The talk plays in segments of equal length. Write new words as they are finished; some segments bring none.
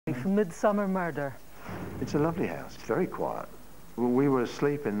Midsummer murder. It's a lovely house. It's very quiet. We were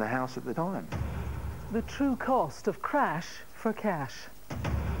asleep in the house at the time. The true cost of crash for cash.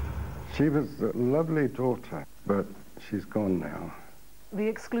 She was a lovely daughter, but she's gone now. The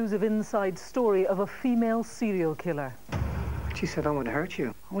exclusive inside story of a female serial killer. She said, I wouldn't hurt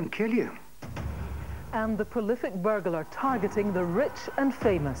you. I wouldn't kill you. And the prolific burglar targeting the rich and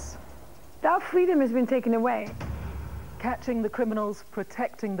famous. Our freedom has been taken away. Catching the criminals,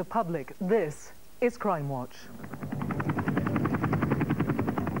 protecting the public. This is Crimewatch.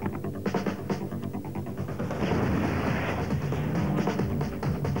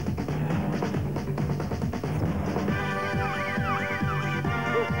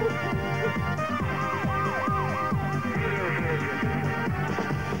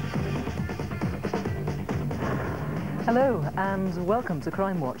 Hello and welcome to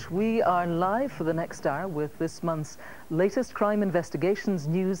Crimewatch. We are live for the next hour with this month's latest crime investigations,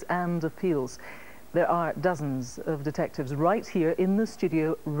 news and appeals. There are dozens of detectives right here in the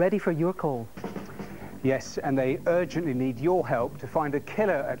studio ready for your call. Yes, and they urgently need your help to find a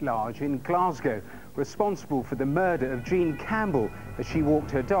killer at large in Glasgow, responsible for the murder of Jean Campbell as she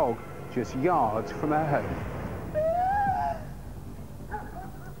walked her dog just yards from her home.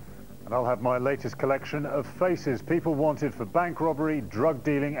 And I'll have my latest collection of faces, people wanted for bank robbery, drug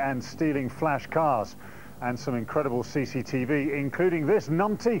dealing and stealing flash cars. And some incredible CCTV, including this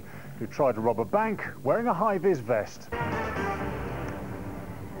numpty who tried to rob a bank wearing a high-vis vest.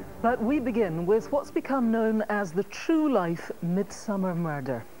 But we begin with what's become known as the true-life Midsummer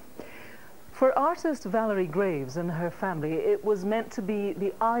murder. For artist Valerie Graves and her family, it was meant to be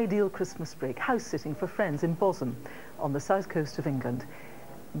the ideal Christmas break, house-sitting for friends in Bosham on the south coast of England.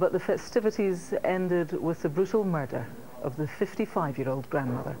 But the festivities ended with the brutal murder of the 55-year-old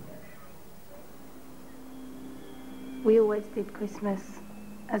grandmother. We always did Christmas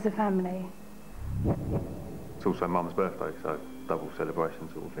as a family. It's also Mum's birthday, so double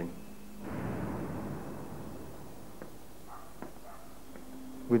celebration sort of thing.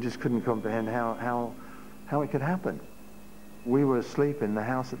 We just couldn't comprehend how it could happen. We were asleep in the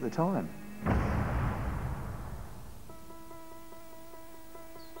house at the time.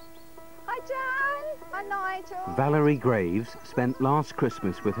 Hi, Jan. Hi, Nigel. Valerie Graves spent last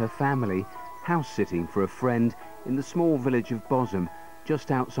Christmas with her family house-sitting for a friend in the small village of Bosham, just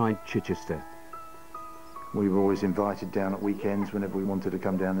outside Chichester. We were always invited down at weekends whenever we wanted to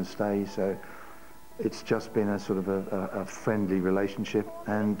come down and stay, so it's just been a sort of a friendly relationship,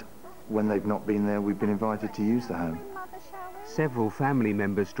 and when they've not been there, we've been invited to use the home. Several family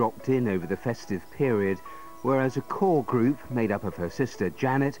members dropped in over the festive period, whereas a core group made up of her sister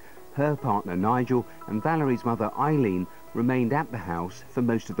Janet, her partner Nigel and Valerie's mother Eileen remained at the house for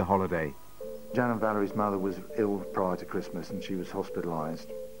most of the holiday. Jan and Valerie's mother was ill prior to Christmas and she was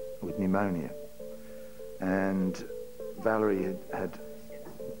hospitalised with pneumonia. And Valerie had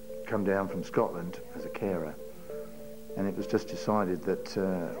come down from Scotland as a carer, and it was just decided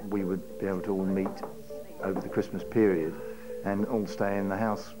that we would be able to all meet over the Christmas period and all stay in the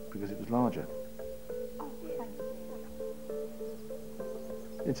house because it was larger.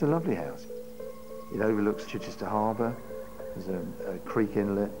 It's a lovely house. It overlooks Chichester Harbour. There's a creek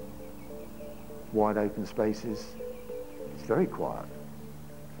inlet, wide open spaces. It's very quiet.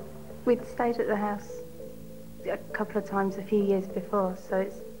 We'd stayed at the house a couple of times a few years before, so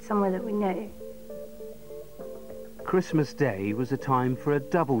it's somewhere that we knew. Christmas Day was a time for a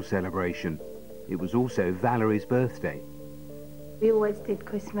double celebration. It was also Valerie's birthday. We always did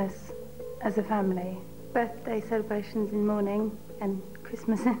Christmas as a family. Birthday celebrations in the morning and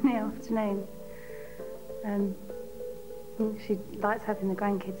Christmas in the afternoon. She likes having the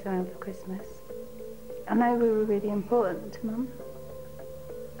grandkids around for Christmas. I know we were really important to Mum,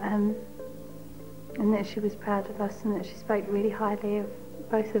 and that she was proud of us and that she spoke really highly of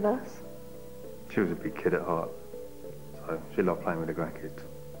both of us. She was a big kid at heart, so she loved playing with the grandkids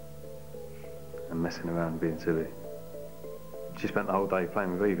and messing around and being silly. She spent the whole day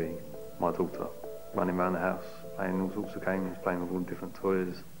playing with Evie, my daughter, running around the house, playing all sorts of games, playing with all different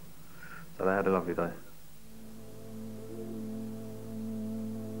toys. So they had a lovely day.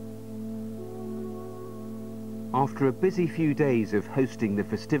 After a busy few days of hosting the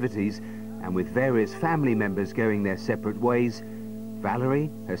festivities and with various family members going their separate ways,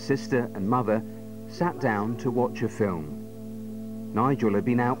 Valerie, her sister and mother sat down to watch a film. Nigel had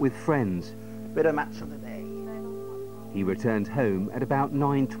been out with friends. Bit of match on the day. He returned home at about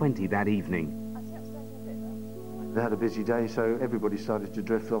 9:20 that evening. They had a busy day, so everybody started to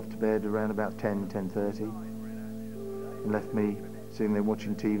drift off to bed around about 10:30, and left me sitting there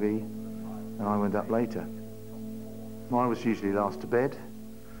watching TV, and I went up later. I was usually last to bed,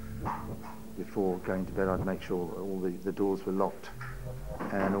 Before going to bed, I'd make sure that all the doors were locked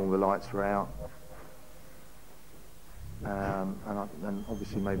and all the lights were out. And I then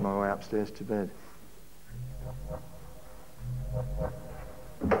obviously made my way upstairs to bed.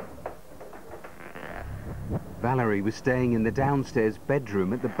 Valerie was staying in the downstairs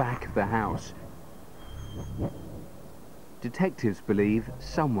bedroom at the back of the house. Detectives believe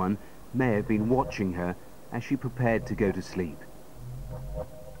someone may have been watching her as she prepared to go to sleep.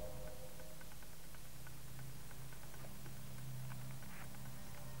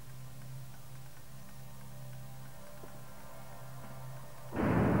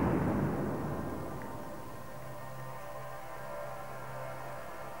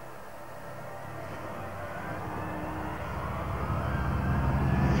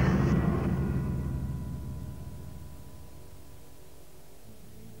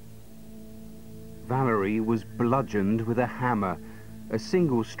 Valerie was bludgeoned with a hammer. A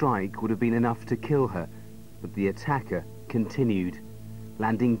single strike would have been enough to kill her, but the attacker continued,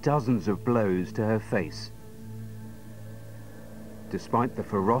 landing dozens of blows to her face. Despite the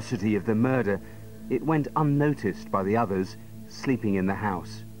ferocity of the murder, it went unnoticed by the others sleeping in the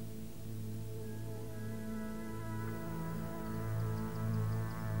house.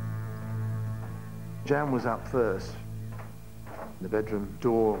 Jan was up first. The bedroom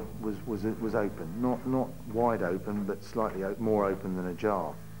door was open, not wide open, but slightly more open than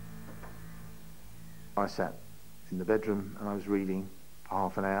ajar. I sat in the bedroom and I was reading for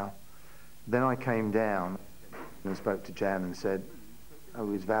half an hour. Then I came down and spoke to Jan and said,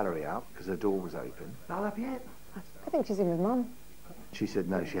 "Oh, is Valerie up?" Because her door was open. Not up yet. I think she's in with Mum. She said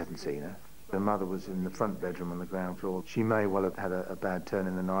no, she hadn't seen her. Her mother was in the front bedroom on the ground floor. She may well have had a bad turn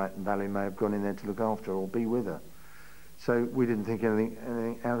in the night, and Valerie may have gone in there to look after her or be with her. So we didn't think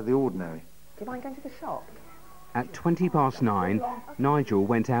anything out of the ordinary. Do you mind going to the shop? At 9:20, Nigel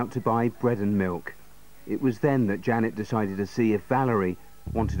went out to buy bread and milk. It was then that Janet decided to see if Valerie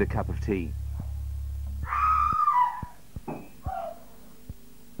wanted a cup of tea.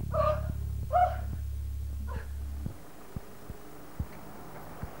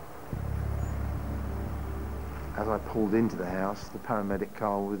 As I pulled into the house, the paramedic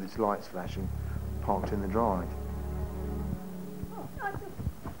car with its lights flashing parked in the drive.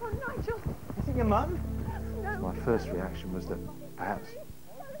 Nigel. Is it your mum? No. My first reaction was that perhaps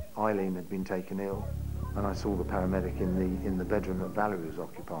Eileen had been taken ill, and I saw the paramedic in the bedroom that Valerie was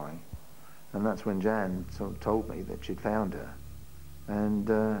occupying, and that's when Jan sort of told me that she'd found her, and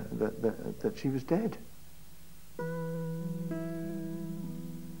that she was dead.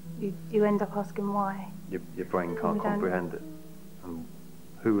 You end up asking why. Your brain can't comprehend it. And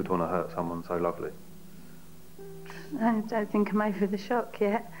who would want to hurt someone so lovely? I don't think I'm over the shock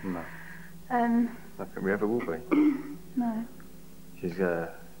yet. No. I don't think we ever will be. No. She's going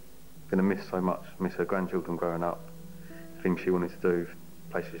to miss so much, miss her grandchildren growing up, things she wanted to do,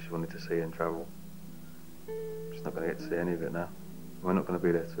 places she wanted to see and travel. She's not going to get to see any of it now. We're not going to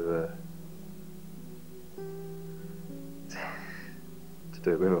be there to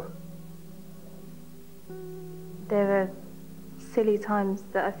do it with her. There are silly times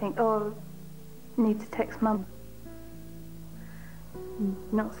that I think, oh, I need to text Mum.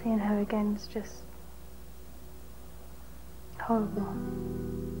 Not seeing her again is just horrible.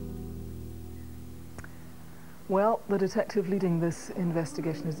 Well, the detective leading this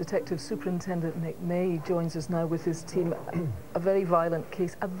investigation is Detective Superintendent Nick May. He joins us now with his team. A very violent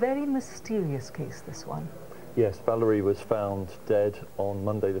case, a very mysterious case, this one. Yes, Valerie was found dead on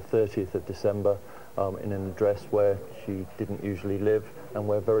Monday the 30th of December in an address where she didn't usually live and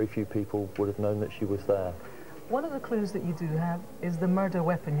where very few people would have known that she was there. One of the clues that you do have is the murder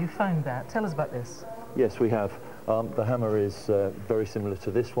weapon. You found that. Tell us about this. Yes, we have. The hammer is very similar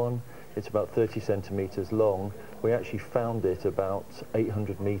to this one. It's about 30 centimetres long. We actually found it about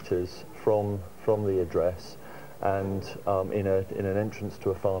 800 metres from the address and in an entrance to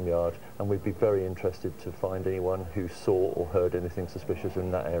a farmyard, and we'd be very interested to find anyone who saw or heard anything suspicious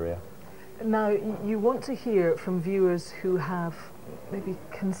in that area. Now, you want to hear from viewers who have maybe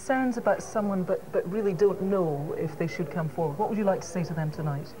concerns about someone but really don't know if they should come forward. What would you like to say to them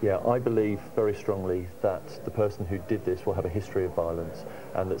tonight? Yeah, I believe very strongly that the person who did this will have a history of violence,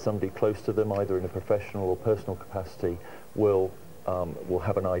 and that somebody close to them, either in a professional or personal capacity, will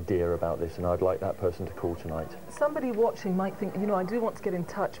have an idea about this, and I'd like that person to call tonight. Somebody watching might think, you know, I do want to get in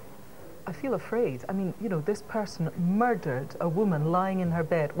touch. I feel afraid. I mean, you know, this person murdered a woman lying in her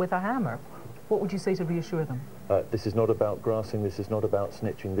bed with a hammer. What would you say to reassure them? This is not about grassing, this is not about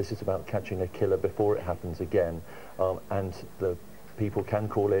snitching, this is about catching a killer before it happens again. And the people can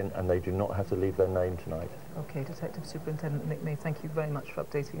call in and they do not have to leave their name tonight. OK, Detective Superintendent Nick May, thank you very much for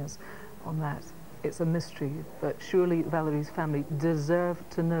updating us on that. It's a mystery, but surely Valerie's family deserve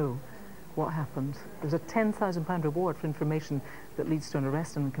to know what happened. There's a £10,000 reward for information that leads to an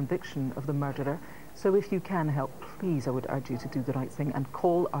arrest and conviction of the murderer. So if you can help, please, I would urge you to do the right thing and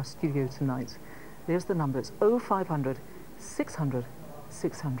call our studio tonight. There's the number. It's 0500 600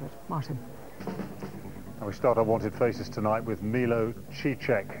 600. Martin. And we start our Wanted Faces tonight with Milo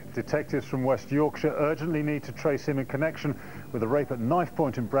Cicek. Detectives from West Yorkshire urgently need to trace him in connection with a rape at knife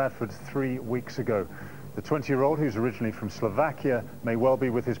point in Bradford 3 weeks ago. The 20-year-old, who's originally from Slovakia, may well be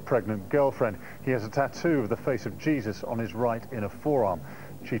with his pregnant girlfriend. He has a tattoo of the face of Jesus on his right inner forearm.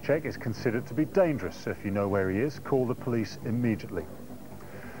 Cicek is considered to be dangerous, so if you know where he is, call the police immediately.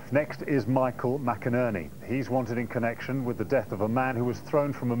 Next is Michael McInerney. He's wanted in connection with the death of a man who was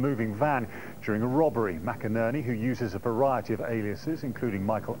thrown from a moving van during a robbery. McInerney, who uses a variety of aliases, including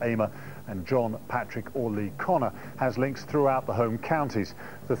Michael Amer and John Patrick or Lee Connor, has links throughout the home counties.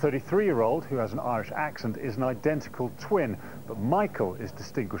 The 33-year-old, who has an Irish accent, is an identical twin, but Michael is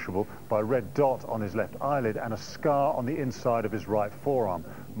distinguishable by a red dot on his left eyelid and a scar on the inside of his right forearm.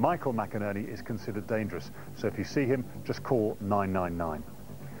 Michael McInerney is considered dangerous, so if you see him, just call 999.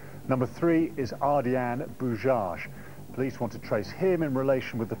 Number 3 is Ardian Bujaj. Police want to trace him in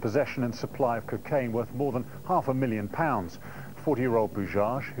relation with the possession and supply of cocaine worth more than £500,000. 40-year-old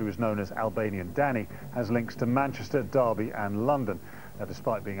Bujaj, who is known as Albanian Danny, has links to Manchester, Derby and London. Now,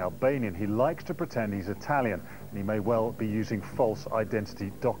 despite being Albanian, he likes to pretend he's Italian, and he may well be using false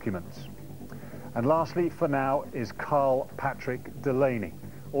identity documents. And lastly, for now, is Carl Patrick Delaney,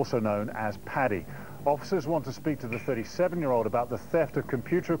 also known as Paddy. Officers want to speak to the 37-year-old about the theft of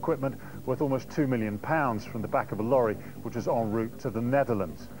computer equipment worth almost £2 million from the back of a lorry which was en route to the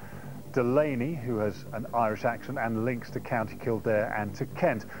Netherlands. Delaney, who has an Irish accent and links to County Kildare and to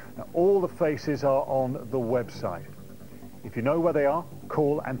Kent. Now, all the faces are on the website. If you know where they are,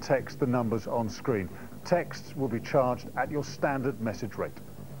 call and text the numbers on screen. Texts will be charged at your standard message rate.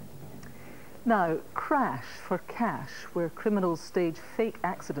 Now, crash for cash, where criminals stage fake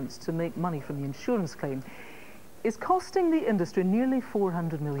accidents to make money from the insurance claim, is costing the industry nearly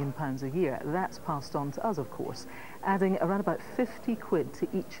 £400 million a year. That's passed on to us, of course, adding around about 50 quid to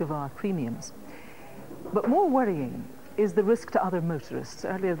each of our premiums. But more worrying is the risk to other motorists.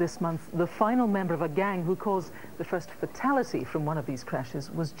 Earlier this month, the final member of a gang who caused the first fatality from one of these crashes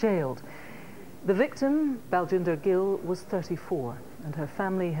was jailed. The victim, Baljinder Gill, was 34, and her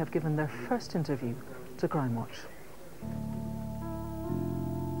family have given their first interview to Crimewatch.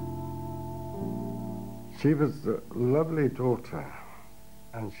 She was a lovely daughter,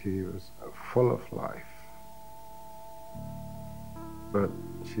 and she was full of life. But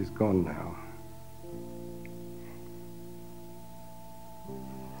she's gone now.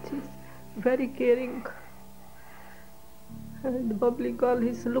 She's very caring. The bubbly girl, he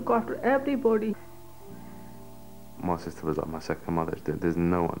used to look after everybody. My sister was like my second mother. There's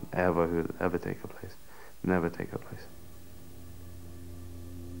no one ever who would ever take her place. Never take her place.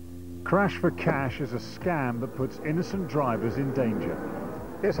 Crash for cash is a scam that puts innocent drivers in danger.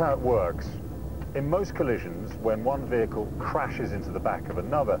 Here's how it works. In most collisions, when one vehicle crashes into the back of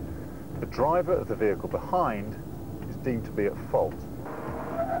another, the driver of the vehicle behind is deemed to be at fault.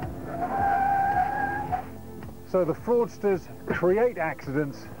 So the fraudsters create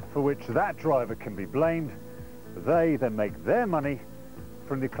accidents for which that driver can be blamed. They then make their money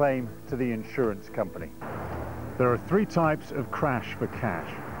from the claim to the insurance company. There are 3 types of crash for cash.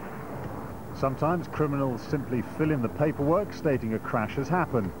 Sometimes criminals simply fill in the paperwork stating a crash has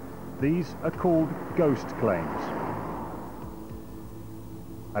happened. These are called ghost claims.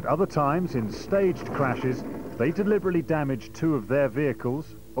 At other times, in staged crashes, they deliberately damage 2 of their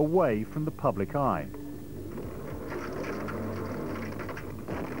vehicles away from the public eye.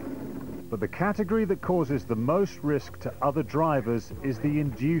 But the category that causes the most risk to other drivers is the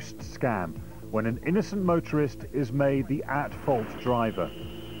induced scam, when an innocent motorist is made the at-fault driver.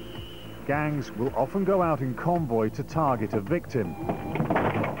 Gangs will often go out in convoy to target a victim.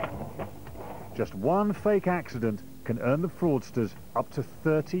 Just one fake accident can earn the fraudsters up to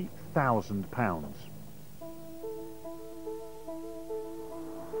 £30,000.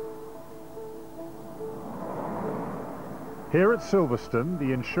 Here at Silverstone,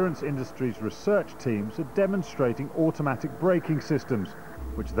 the insurance industry's research teams are demonstrating automatic braking systems,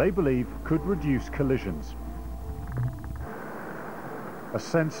 which they believe could reduce collisions. A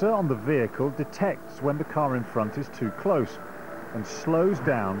sensor on the vehicle detects when the car in front is too close and slows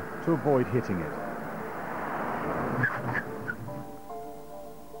down to avoid hitting it.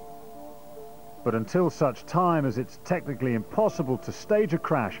 But until such time as it's technically impossible to stage a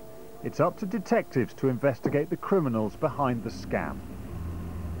crash, it's up to detectives to investigate the criminals behind the scam.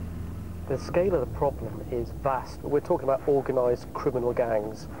 The scale of the problem is vast. We're talking about organised criminal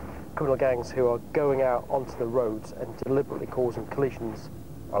gangs who are going out onto the roads and deliberately causing collisions.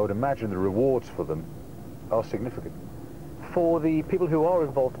 I would imagine the rewards for them are significant. For the people who are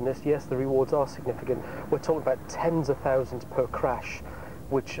involved in this, yes, the rewards are significant. We're talking about tens of thousands per crash,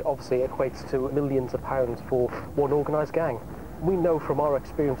 which obviously equates to millions of pounds for one organised gang. We know from our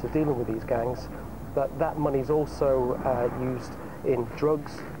experience of dealing with these gangs that that money is also used in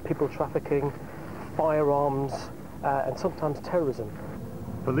drugs, people trafficking, firearms, and sometimes terrorism.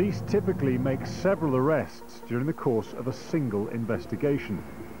 Police typically make several arrests during the course of a single investigation.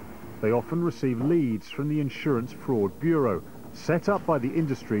 They often receive leads from the Insurance Fraud Bureau, set up by the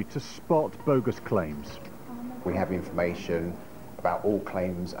industry to spot bogus claims. We have information about all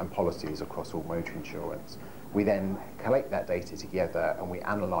claims and policies across all motor insurance. We then collect that data together and we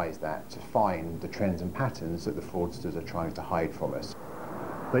analyse that to find the trends and patterns that the fraudsters are trying to hide from us.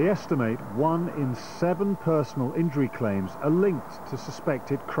 They estimate 1 in 7 personal injury claims are linked to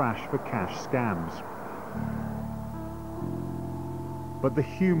suspected crash-for-cash scams. But the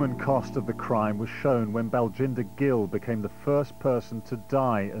human cost of the crime was shown when Baljinder Gill became the first person to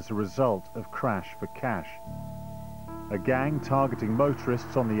die as a result of crash-for-cash. A gang targeting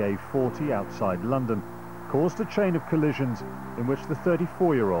motorists on the A40 outside London caused a chain of collisions in which the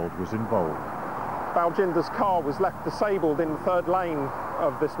 34-year-old was involved. Baljinder's car was left disabled in the third lane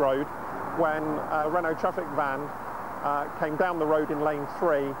of this road when a Renault traffic van came down the road in lane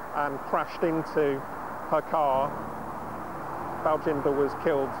 3 and crashed into her car. Baljinder was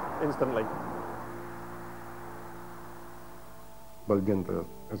killed instantly. Baljinder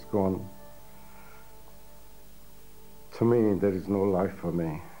is gone. To me, there is no life for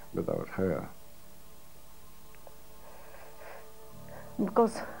me without her.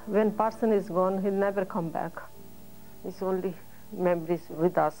 Because when person is gone, he'll never come back. It's only memories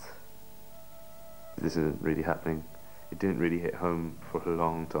with us. This isn't really happening. It didn't really hit home for a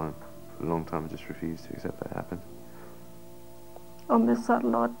long time. For a long time, I just refused to accept that it happened. I miss her a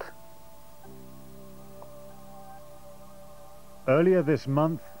lot. Earlier this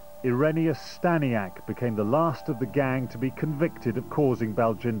month, Irenia Staniak became the last of the gang to be convicted of causing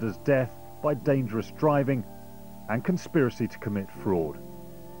Baljinder's death by dangerous driving and conspiracy to commit fraud.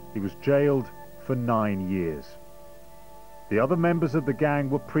 He was jailed for 9 years. The other members of the gang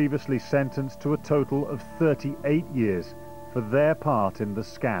were previously sentenced to a total of 38 years for their part in the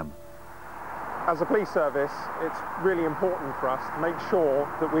scam. As a police service, it's really important for us to make sure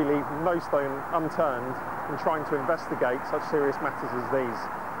that we leave no stone unturned in trying to investigate such serious matters as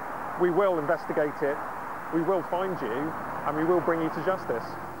these. We will investigate it, we will find you, and we will bring you to justice.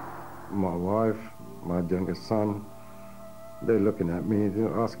 My wife, my youngest son, they're looking at me,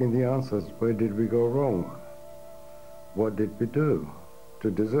 they're asking the answers. Where did we go wrong? What did we do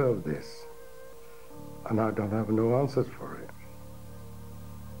to deserve this? And I don't have no answers for it.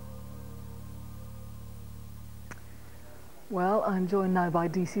 Well, I'm joined now by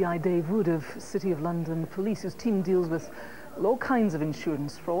DCI Dave Wood of City of London Police, whose team deals with all kinds of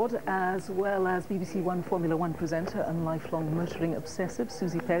insurance fraud, as well as BBC One Formula One presenter and lifelong motoring obsessive,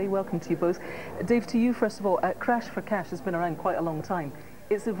 Susie Perry. Welcome to you both. Dave, to you first of all, Crash for Cash has been around quite a long time.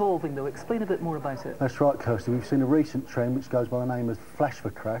 It's evolving though. Explain a bit more about it. That's right, Kirsty. We've seen a recent trend which goes by the name of Flash for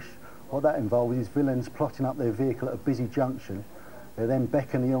Crash. What that involves is villains plotting up their vehicle at a busy junction. They then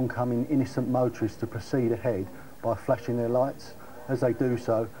beckon the oncoming innocent motorist to proceed ahead by flashing their lights. As they do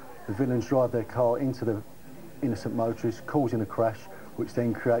so, the villains drive their car into the innocent motorist, causing a crash, which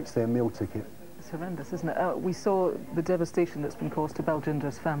then creates their meal ticket. It's horrendous, isn't it? We saw the devastation that's been caused to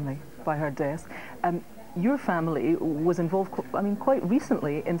Baljinder's family by her death. Your family was involved, quite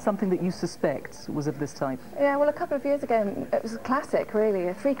recently in something that you suspect was of this type. Yeah, well, a couple of years ago, it was a classic,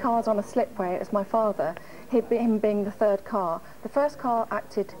 really. 3 cars on a slipway. It was my father, him being the third car. The first car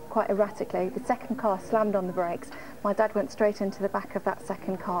acted quite erratically. The second car slammed on the brakes. My dad went straight into the back of that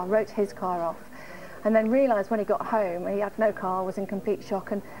second car, wrote his car off, and then realised when he got home he had no car, was in complete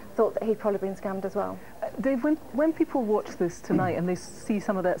shock, and thought that he'd probably been scammed as well. Dave, when people watch this tonight and they see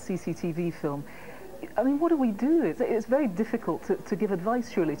some of that CCTV film, what do we do? It's very difficult to give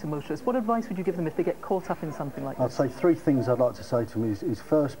advice, surely, to motorists. What advice would you give them if they get caught up in something like this? I'd say 3 things I'd like to say to them is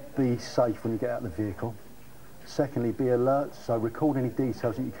first, be safe when you get out of the vehicle. Secondly, be alert, so record any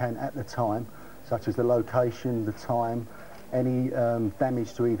details that you can at the time, such as the location, the time, any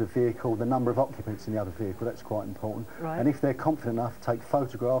damage to either vehicle, the number of occupants in the other vehicle. That's quite important. Right. And if they're confident enough, take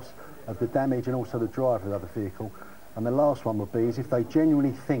photographs of the damage and also the driver of the other vehicle, And the last one would be is if they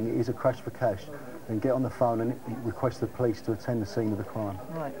genuinely think it is a crash for cash, then get on the phone and request the police to attend the scene of the crime.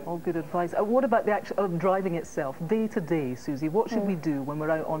 Right, all good advice. What about the actual driving itself, day to day, Susie? What should we do when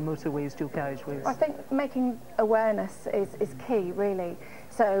we're out on motorways, dual carriageways? I think making awareness is key, really.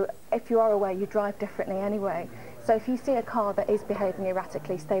 So if you are aware, you drive differently anyway. So if you see a car that is behaving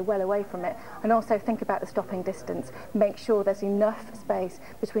erratically, stay well away from it. And also think about the stopping distance. Make sure there's enough space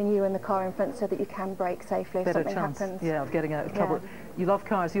between you and the car in front so that you can brake safely if something happens. Yeah, of getting out of trouble. You love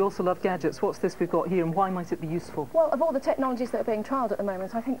cars, you also love gadgets. What's this we've got here and why might it be useful? Well, of all the technologies that are being trialled at the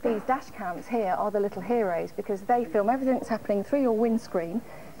moment, I think these dash cams here are the little heroes because they film everything that's happening through your windscreen.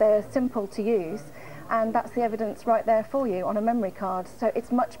 They're simple to use. And that's the evidence right there for you on a memory card. So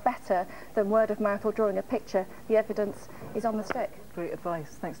it's much better than word of mouth or drawing a picture. The evidence is on the stick. Great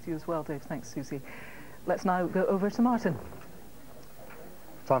advice. Thanks to you as well, Dave. Thanks, Susie. Let's now go over to Martin.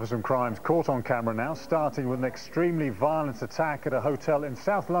 Time for some crimes caught on camera now, starting with an extremely violent attack at a hotel in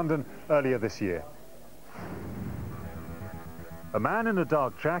South London earlier this year. A man in a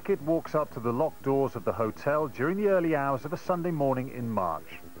dark jacket walks up to the locked doors of the hotel during the early hours of a Sunday morning in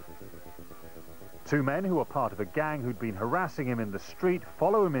March. Two men who are part of a gang who'd been harassing him in the street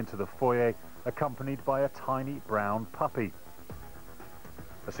follow him into the foyer, accompanied by a tiny brown puppy.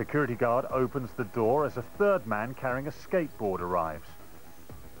 A security guard opens the door as a third man carrying a skateboard arrives.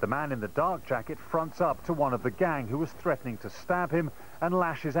 The man in the dark jacket fronts up to one of the gang who was threatening to stab him and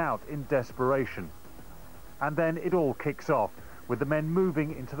lashes out in desperation. And then it all kicks off, with the men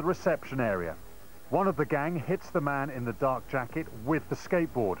moving into the reception area. One of the gang hits the man in the dark jacket with the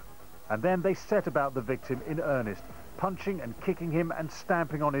skateboard. And then they set about the victim in earnest, punching and kicking him and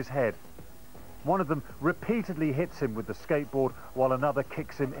stamping on his head. One of them repeatedly hits him with the skateboard while another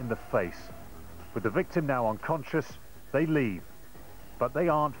kicks him in the face. With the victim now unconscious, they leave. But they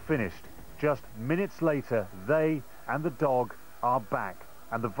aren't finished. Just minutes later, they and the dog are back,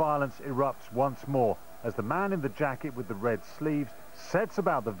 and the violence erupts once more as the man in the jacket with the red sleeves sets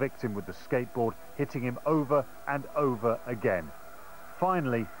about the victim with the skateboard, hitting him over and over again.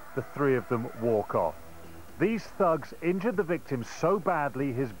 Finally, the three of them walk off. These thugs injured the victim so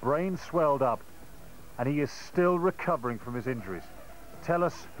badly his brain swelled up and he is still recovering from his injuries. Tell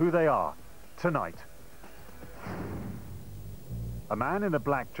us who they are tonight. A man in a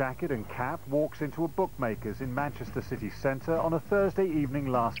black jacket and cap walks into a bookmaker's in Manchester city centre on a Thursday evening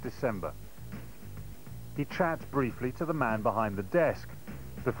last December. He chats briefly to the man behind the desk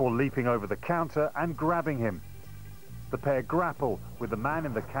before leaping over the counter and grabbing him. The pair grapple, with the man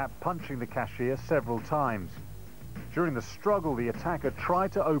in the cap punching the cashier several times. During the struggle, the attacker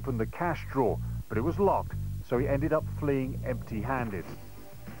tried to open the cash drawer, but it was locked, so he ended up fleeing empty-handed.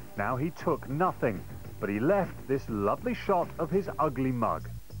 Now he took nothing, but he left this lovely shot of his ugly mug.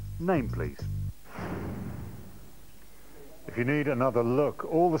 Name, please. If you need another look,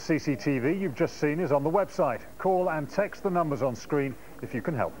 all the CCTV you've just seen is on the website. Call and text the numbers on screen if you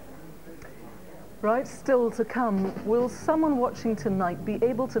can help. Right, still to come, will someone watching tonight be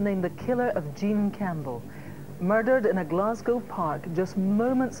able to name the killer of Jean Campbell, murdered in a Glasgow park just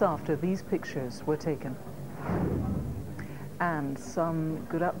moments after these pictures were taken? And some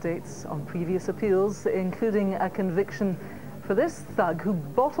good updates on previous appeals, including a conviction for this thug who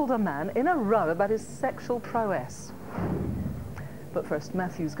bottled a man in a row about his sexual prowess. But first,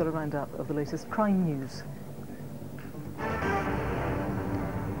 Matthew's got a roundup of the latest crime news.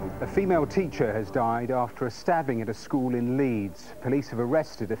 A female teacher has died after a stabbing at a school in Leeds. Police have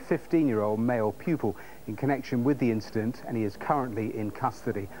arrested a 15-year-old male pupil in connection with the incident, and he is currently in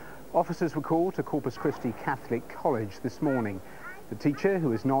custody. Officers were called to Corpus Christi Catholic College this morning. The teacher,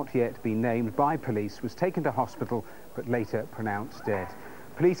 who has not yet been named by police, was taken to hospital but later pronounced dead.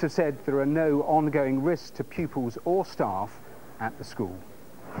 Police have said there are no ongoing risks to pupils or staff at the school.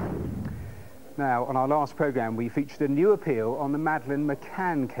 Now, on our last programme, we featured a new appeal on the Madeleine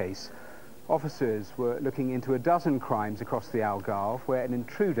McCann case. Officers were looking into a dozen crimes across the Algarve where an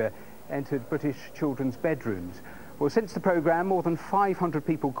intruder entered British children's bedrooms. Well, since the programme, more than 500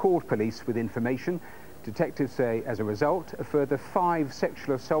 people called police with information. Detectives say, as a result, a further 5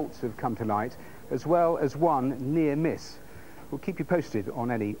 sexual assaults have come to light, as well as 1 near miss. We'll keep you posted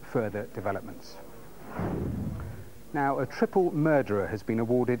on any further developments. Now, a triple murderer has been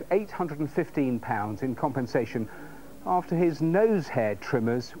awarded £815 in compensation after his nose hair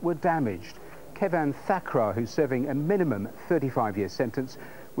trimmers were damaged. Kevan Thakrar, who's serving a minimum 35-year sentence,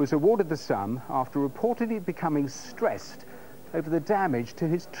 was awarded the sum after reportedly becoming stressed over the damage to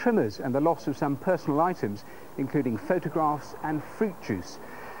his trimmers and the loss of some personal items, including photographs and fruit juice.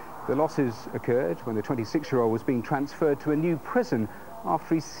 The losses occurred when the 26-year-old was being transferred to a new prison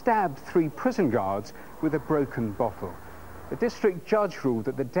after he stabbed 3 prison guards with a broken bottle. The district judge ruled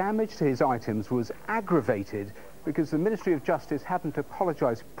that the damage to his items was aggravated because the Ministry of Justice hadn't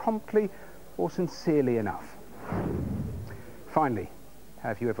apologised promptly or sincerely enough. Finally,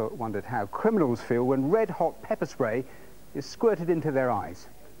 have you ever wondered how criminals feel when red-hot pepper spray is squirted into their eyes?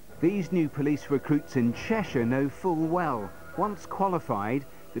 These new police recruits in Cheshire know full well, once qualified,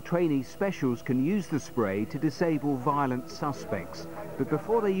 the trainee specials can use the spray to disable violent suspects. But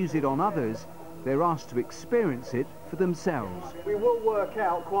before they use it on others, they're asked to experience it for themselves. We will work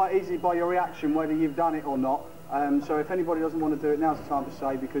out quite easily by your reaction whether you've done it or not. So if anybody doesn't want to do it, now's the time to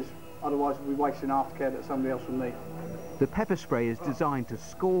say, because otherwise we'll be wasting aftercare that somebody else will need. The pepper spray is designed to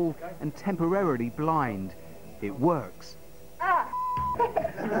scald and temporarily blind. It works.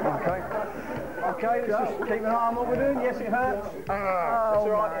 Okay, let's just keep an eye on what we're doing. Yes, it hurts. It's all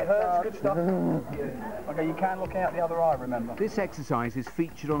right, it hurts. Good stuff. Okay, you can look out the other eye, remember. This exercise is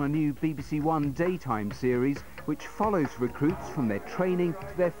featured on a new BBC One daytime series which follows recruits from their training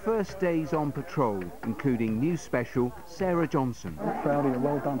to their first days on patrol, including new special Sarah Johnson. Proud of you,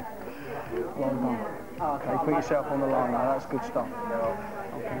 well done. Well done. Okay, put yourself on the line now, that's good stuff.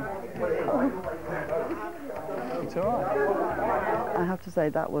 Okay. It's all right. I have to say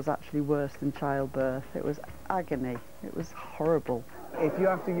that was actually worse than childbirth. It was agony. It was horrible. If you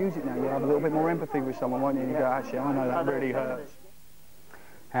have to use it now, you'll have a little bit more empathy with someone, won't you? And you go, actually, I know that really hurts.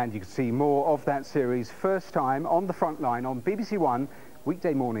 And you can see more of that series first time on the front line on BBC One,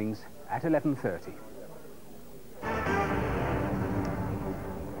 weekday mornings at 11:30.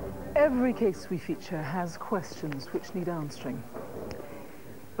 Every case we feature has questions which need answering.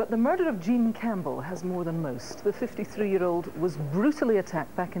 But the murder of Jean Campbell has more than most. The 53-year-old was brutally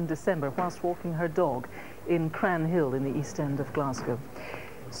attacked back in December whilst walking her dog in Cranhill in the East End of Glasgow.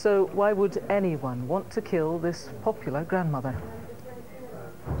 So why would anyone want to kill this popular grandmother?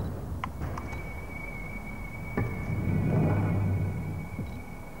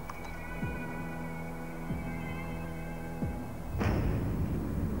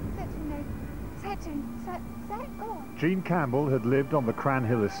 Jean Campbell had lived on the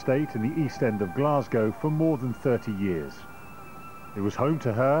Cranhill estate in the East End of Glasgow for more than 30 years. It was home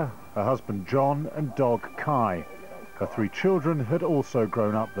to her, her husband John and dog Kai. Her 3 children had also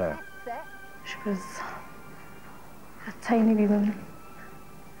grown up there. She was a tiny wee woman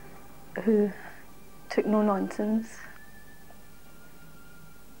who took no nonsense,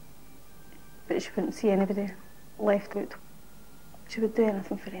 but she wouldn't see anybody left out. She would do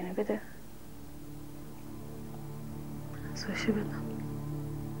anything for anybody. So she would.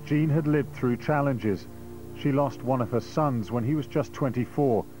 Jean had lived through challenges. She lost one of her sons when he was just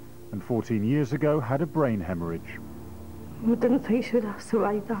 24 and 14 years ago had a brain hemorrhage. We didn't think she would have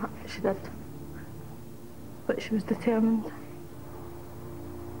survived that. She did. But she was determined.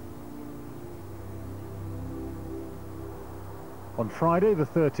 On Friday, the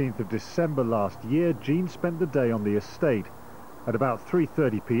 13th of December last year, Jean spent the day on the estate. At about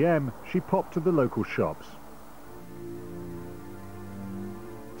 3:30 p.m, she popped to the local shops.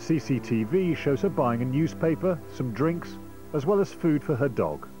 CCTV shows her buying a newspaper, some drinks, as well as food for her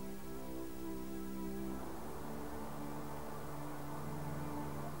dog.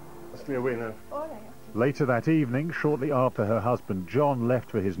 Must be a winner. Later that evening, shortly after her husband John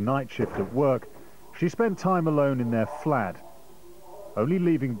left for his night shift at work, she spent time alone in their flat, only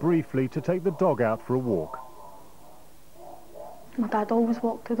leaving briefly to take the dog out for a walk. My dad always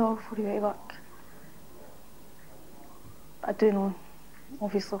walked the dog before he went to work. I do know,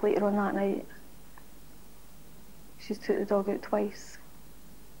 obviously later on that night, she's took the dog out twice,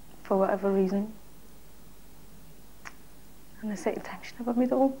 for whatever reason. And the second time she never made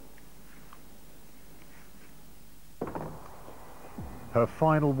it home. Her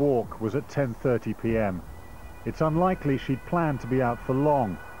final walk was at 10:30 p.m. It's unlikely she'd planned to be out for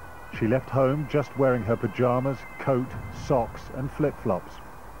long. She left home just wearing her pyjamas, coat, socks and flip-flops.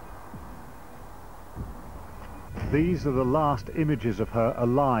 These are the last images of her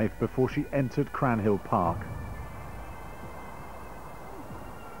alive before she entered Cranhill Park.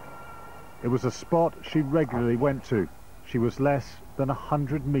 It was a spot she regularly went to. She was less than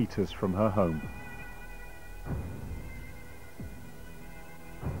 100 meters from her home.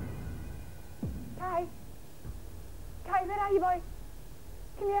 Kai! Kai, where are you, boy?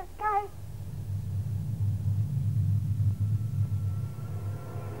 Come here, Kai!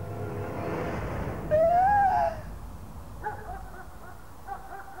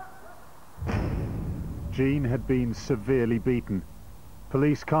 Jean had been severely beaten.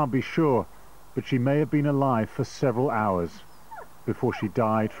 Police can't be sure, but she may have been alive for several hours before she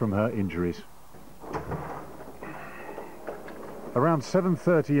died from her injuries. Around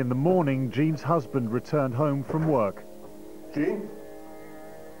 7:30 in the morning, Jean's husband returned home from work. Jean?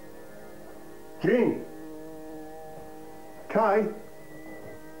 Jean? Kai?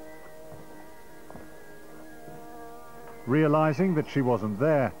 Realising that she wasn't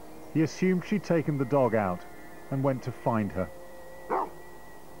there, he assumed she'd taken the dog out and went to find her.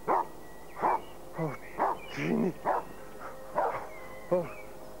 Oh, Jean. Oh,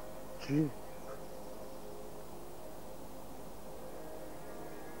 Jean.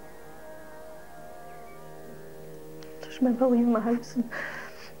 Just remember leaving my house and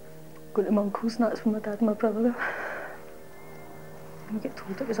going to my uncle's, and that's when my dad and my brother were. And we get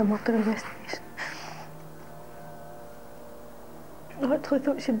told it was a murder investigation. I actually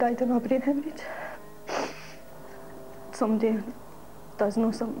thought she'd died of a brain hemorrhage. Somebody does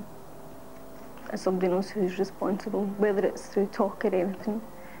know something, and somebody knows who's responsible, whether it's through talk or anything.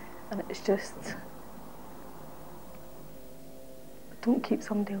 And it's just, don't keep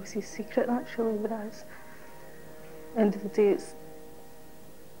somebody else's secret, actually, whereas at the end of the day, it's,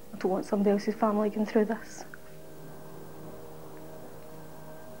 I don't want somebody else's family going through this.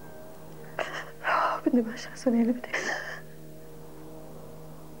 I wouldn't wish this on anybody.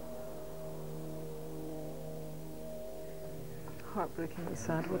 Heartbreakingly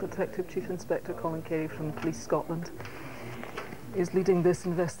sad. Well, Detective Chief Inspector Colin Carey from Police Scotland is leading this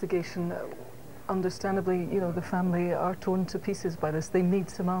investigation. Understandably, you know, the family are torn to pieces by this. They need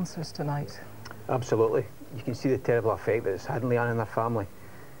some answers tonight. Absolutely. You can see the terrible effect that it's had on Leanne and their family.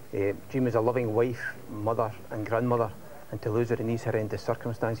 Jean was a loving wife, mother and grandmother, and to lose her in these horrendous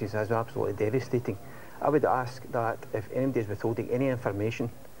circumstances is absolutely devastating. I would ask that if anybody is withholding any information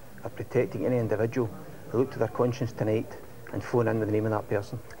or protecting any individual, look to their conscience tonight and phone in with the name of that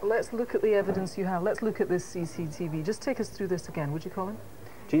person. Let's look at the evidence you have. Let's look at this CCTV. Just take us through this again, would you, Colin?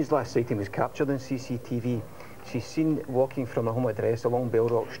 Jean's last sighting was captured on CCTV. She's seen walking from her home address along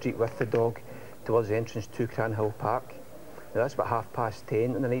Belrock Street with the dog towards the entrance to Cranhill Park. Now that's about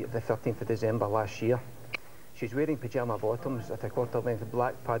 10:30 on the night of the 13th of December last year. She's wearing pyjama bottoms, a quarter-length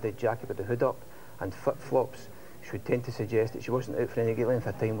black padded jacket with the hood up and flip-flops, which would tend to suggest that she wasn't out for any great length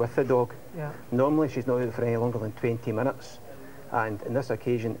of time with the dog. Yeah. Normally she's not out for any longer than 20 minutes, and on this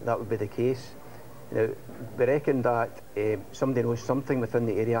occasion that would be the case. Now, we reckon that somebody knows something within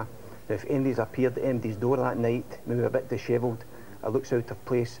the area. Now, if anybody's appeared at anybody's door that night, maybe a bit dishevelled, it looks out of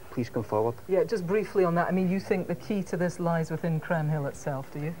place, please come forward. Yeah, just briefly on that, I mean, you think the key to this lies within Cranhill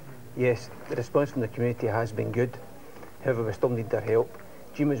itself, do you? Yes, the response from the community has been good. However, we still need their help.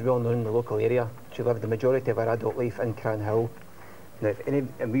 Jean was well known in the local area. She lived the majority of her adult life in Cranhill. Now,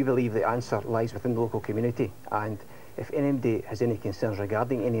 and we believe the answer lies within the local community, and if anybody has any concerns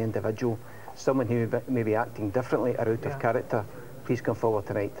regarding any individual, someone who may be acting differently or out of character, please come forward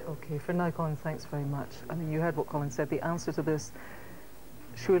tonight. Okay, for now, Colin, thanks very much. I mean, you heard what Colin said. The answer to this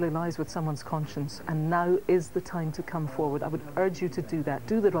surely lies with someone's conscience, and now is the time to come forward. I would urge you to do that.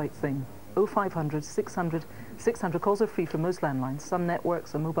 Do the right thing. 0500 600 600. Calls are free for most landlines. Some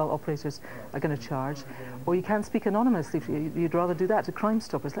networks and mobile operators are going to charge. Or you can speak anonymously if you'd rather do that to Crime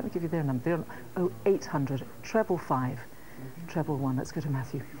Stoppers. Let me give you their number. They're 0800 555 111. Let's go to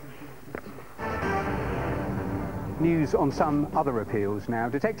Matthew. News on some other appeals now.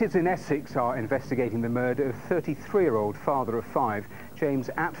 Detectives in Essex are investigating the murder of 33-year-old father of 5, James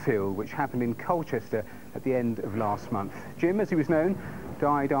Atfield, which happened in Colchester at the end of last month. Jim, as he was known,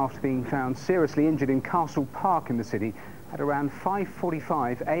 died after being found seriously injured in Castle Park in the city at around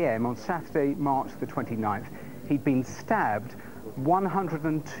 5:45 a.m. on Saturday, March the 29th. He'd been stabbed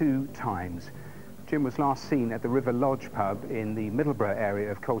 102 times. Jim was last seen at the River Lodge pub in the Middleborough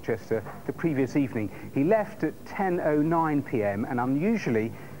area of Colchester the previous evening. He left at 10:09 p.m. and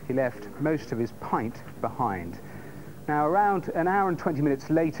unusually he left most of his pint behind. Now, around an hour and 20 minutes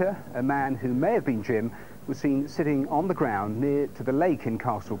later, a man who may have been Jim was seen sitting on the ground near to the lake in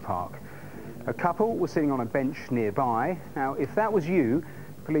Castle Park. A couple were sitting on a bench nearby. Now, if that was you,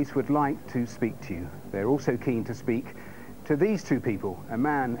 police would like to speak to you. They're also keen to speak to these two people, a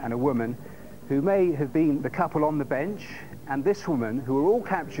man and a woman, who may have been the couple on the bench and this woman, who were all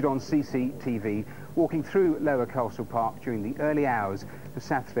captured on CCTV walking through Lower Castle Park during the early hours of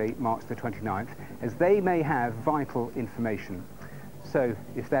Saturday, March the 29th, as they may have vital information. So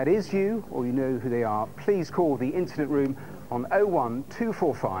if that is you, or you know who they are, please call the incident room on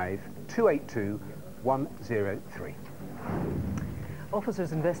 01245 282 103.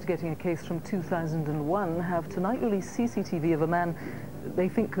 Officers investigating a case from 2001 have tonight released CCTV of a man they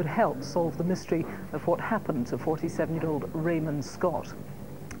think could help solve the mystery of what happened to 47-year-old Raymond Scott.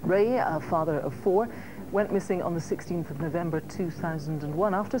 Ray, a father of 4, went missing on the 16th of November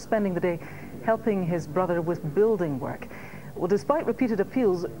 2001 after spending the day helping his brother with building work. Well, despite repeated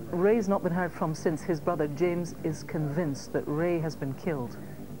appeals, Ray's not been heard from since. His brother James is convinced that Ray has been killed.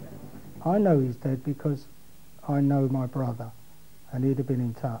 I know he's dead because I know my brother, and he'd have been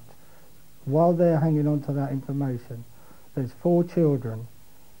in touch. While they're hanging on to that information, there's 4 children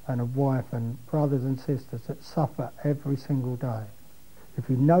and a wife and brothers and sisters that suffer every single day. If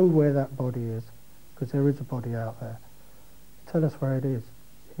you know where that body is, because there is a body out there, tell us where it is.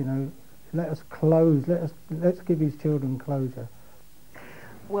 You know, let us close, let's give his children closure.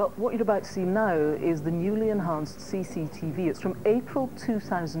 Well, what you're about to see now is the newly enhanced CCTV. It's from April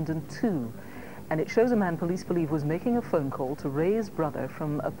 2002, and it shows a man police believe was making a phone call to Ray's brother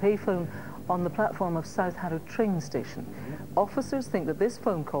from a payphone on the platform of South Harrow train station. Officers think that this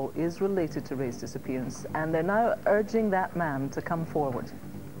phone call is related to Ray's disappearance, and they're now urging that man to come forward.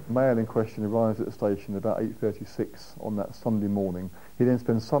 The male in question arrives at the station about 8:36 on that Sunday morning. He then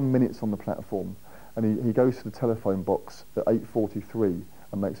spends some minutes on the platform, and he goes to the telephone box at 8:43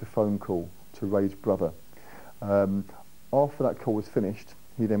 and makes a phone call to Ray's brother. After that call is finished,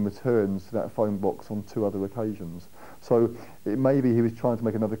 he then returns to that phone box on 2 other occasions. So it may be he was trying to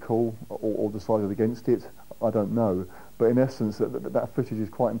make another call or decided against it, I don't know. But in essence, that footage is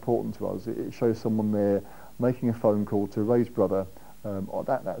quite important to us. It shows someone there making a phone call to Ray's brother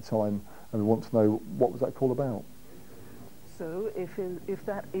at that time, and we want to know what was that call about. So if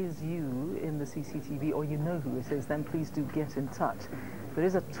that is you in the CCTV, or you know who it is, then please do get in touch. There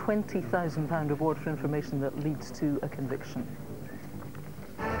is a £20,000 reward for information that leads to a conviction.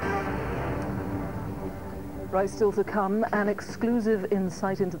 Right, still to come, an exclusive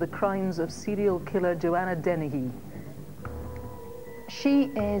insight into the crimes of serial killer Joanna Dennehy. She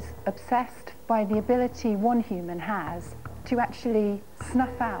is obsessed by the ability one human has to actually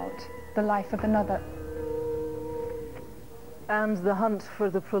snuff out the life of another. And the hunt for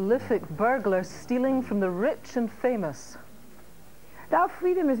the prolific burglar stealing from the rich and famous. Our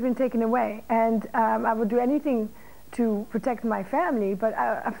freedom has been taken away, and I would do anything to protect my family, but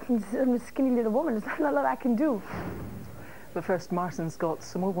I'm a skinny little woman. There's not a lot I can do. But first, Martin's got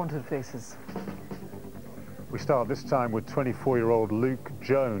some more wanted faces. We start this time with 24-year-old Luke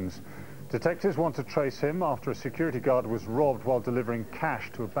Jones. Detectives want to trace him after a security guard was robbed while delivering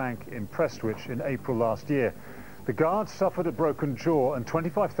cash to a bank in Prestwich in April last year. The guard suffered a broken jaw and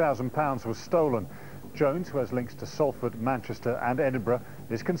 £25,000 was stolen. Jones, who has links to Salford, Manchester and Edinburgh,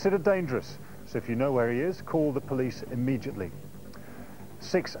 is considered dangerous. So if you know where he is, call the police immediately.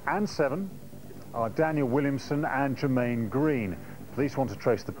 6 and 7 are Daniel Williamson and Jermaine Green. Police want to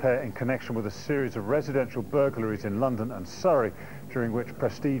trace the pair in connection with a series of residential burglaries in London and Surrey, during which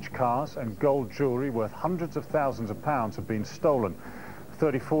prestige cars and gold jewellery worth hundreds of thousands of pounds have been stolen.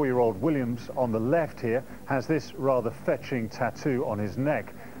 34-year-old Williams on the left here has this rather fetching tattoo on his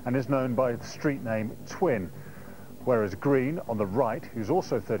neck and is known by the street name Twin, whereas Green on the right, who's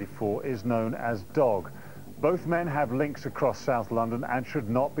also 34, is known as Dog. Both men have links across South London and should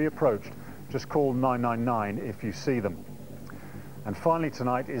not be approached. Just call 999 if you see them. And finally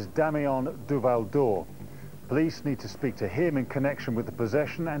tonight is Damien Duvaldor. Police need to speak to him in connection with the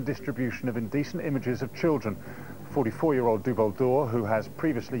possession and distribution of indecent images of children. 44-year-old Duvaldor, who has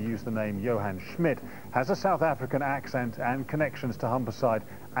previously used the name Johan Schmidt, has a South African accent and connections to Humberside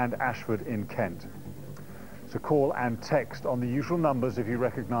and Ashford in Kent. So call and text on the usual numbers if you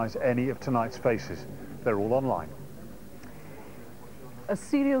recognise any of tonight's faces. They're all online. A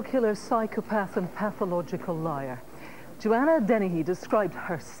serial killer, psychopath and pathological liar. Joanna Dennehy described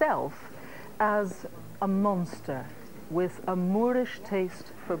herself as a monster with a Moorish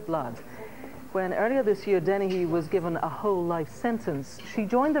taste for blood. When earlier this year Dennehy was given a whole life sentence, she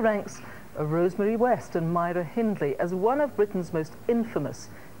joined the ranks of Rosemary West and Myra Hindley as one of Britain's most infamous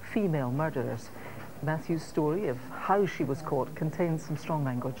female murderers. Matthew's story of how she was caught contains some strong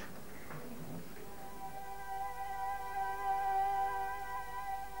language.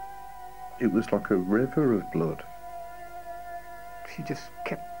 It was like a river of blood. She just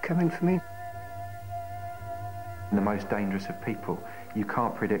kept coming for me. The most dangerous of people, you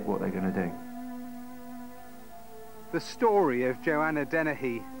can't predict what they're going to do. The story of Joanna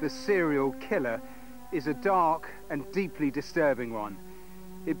Dennehy, the serial killer, is a dark and deeply disturbing one.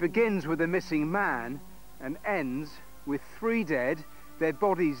 It begins with a missing man and ends with 3 dead, their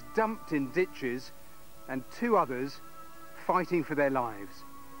bodies dumped in ditches, and 2 others fighting for their lives.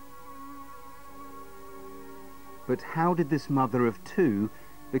 But how did this mother of 2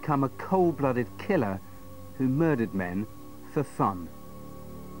 become a cold-blooded killer who murdered men for fun?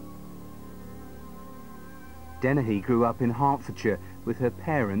 Dennehy grew up in Hertfordshire with her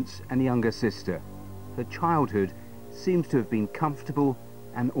parents and younger sister. Her childhood seems to have been comfortable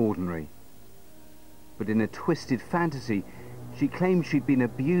and ordinary. But in a twisted fantasy, She claimed she'd been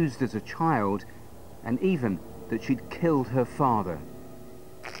abused as a child, and even that she'd killed her father.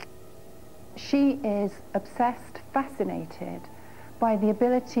 She is obsessed, fascinated by the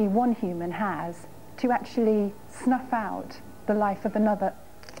ability one human has to actually snuff out the life of another.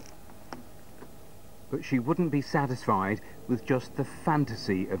 But she wouldn't be satisfied with just the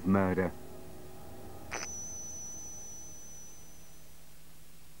fantasy of murder.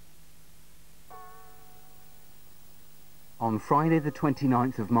 On Friday the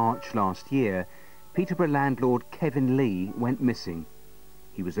 29th of March last year, Peterborough landlord Kevin Lee went missing.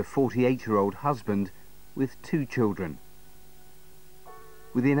 He was a 48-year-old husband with 2 children.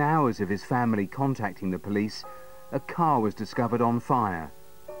 Within hours of his family contacting the police, a car was discovered on fire.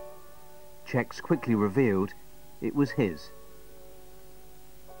 Checks quickly revealed it was his.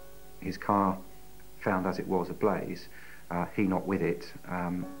 His car, found as it was ablaze, he not with it,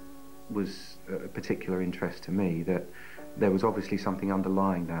 was a particular interest to me, that there was obviously something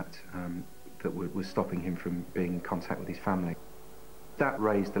underlying that that was stopping him from being in contact with his family. That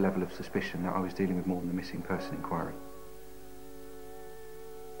raised the level of suspicion that I was dealing with more than the missing person inquiry.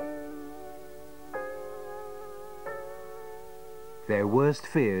 Their worst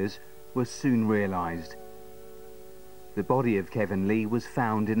fears were soon realised. The body of Kevin Lee was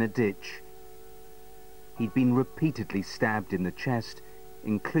found in a ditch. He'd been repeatedly stabbed in the chest,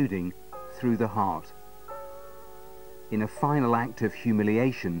 including through the heart. In a final act of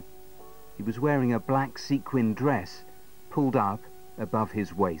humiliation, he was wearing a black sequin dress pulled up above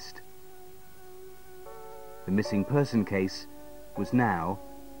his waist. The missing person case was now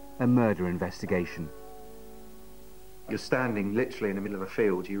a murder investigation. You're standing literally in the middle of a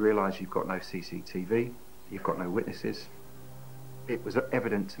field, you realise you've got no CCTV, you've got no witnesses. It was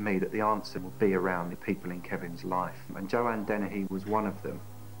evident to me that the answer would be around the people in Kevin's life, and Joanne Daheley was one of them.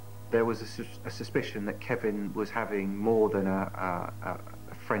 There was a suspicion that Kevin was having more than a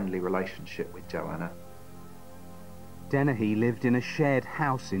friendly relationship with Joanna. Daheley lived in a shared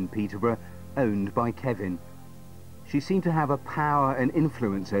house in Peterborough, owned by Kevin. She seemed to have a power and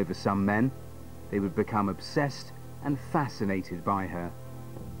influence over some men. They would become obsessed and fascinated by her.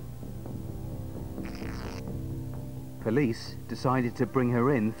 Police decided to bring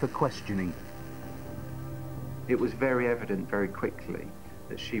her in for questioning. It was very evident very quickly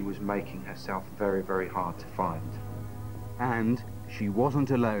that she was making herself very, very hard to find. And she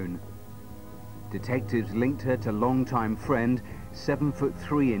wasn't alone. Detectives linked her to longtime friend,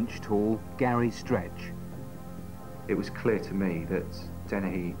 7'3" tall Gary Stretch. It was clear to me that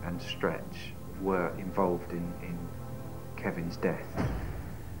Daheley and Stretch were involved in Kevin's death.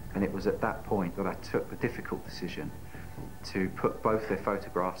 And it was at that point that I took the difficult decision to put both their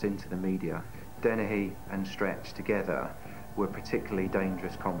photographs into the media. Daheley and Stretch together were a particularly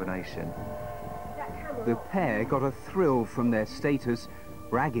dangerous combination. The pair got a thrill from their status,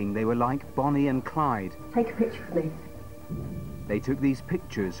 bragging they were like Bonnie and Clyde. Take a picture for me. They took these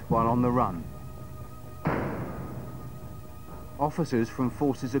pictures while on the run. Officers from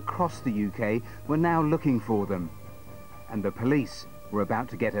forces across the UK were now looking for them, and the police were about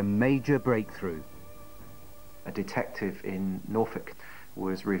to get a major breakthrough. A detective in Norfolk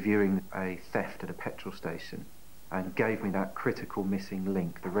was reviewing a theft at a petrol station and gave me that critical missing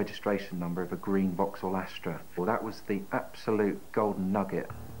link, the registration number of a green Vauxhall Astra. Well, that was the absolute golden nugget.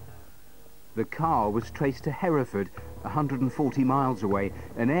 The car was traced to Hereford, 140 miles away,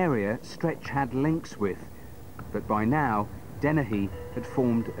 an area Stretch had links with. But by now, Daheley had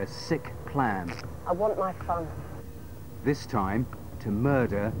formed a sick plan. I want my fun. This time, to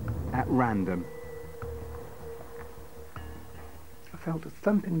murder at random. I felt a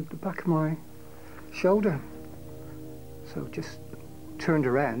thump in the back of my shoulder. So just turned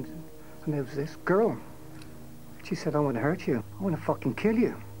around, and there was this girl. She said, I want to hurt you. I want to fucking kill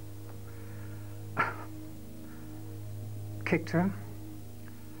you. Kicked her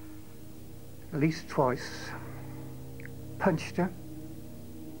at least twice. Punched her.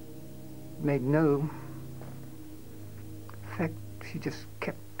 Made no effect. She just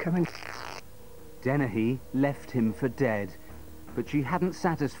kept coming. Daheley left him for dead, but she hadn't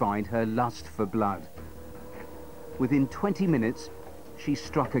satisfied her lust for blood. Within 20 minutes, she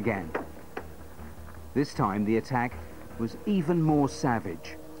struck again. This time, the attack was even more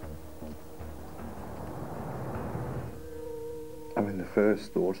savage. I mean, the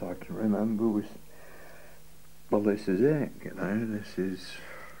first thought I can remember was, well, this is it, you know, this is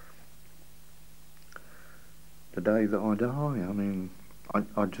the day that I die. I mean,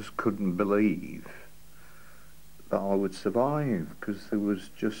 I just couldn't believe that I would survive, because there was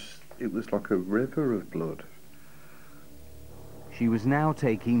just, it was like a river of blood. She was now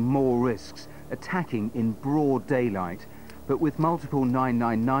taking more risks, attacking in broad daylight, But with multiple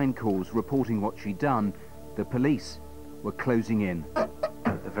 999 calls reporting what she'd done, the police were closing in.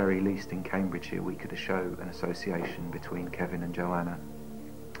 At the very least in Cambridgeshire, we could show an association between Kevin and Joanna,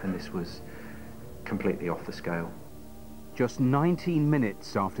 and this was completely off the scale. Just 19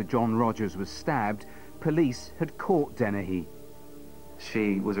 minutes after John Rogers was stabbed, police had caught Daheley.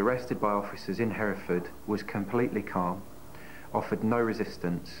 She was arrested by officers in Hereford, was completely calm, offered no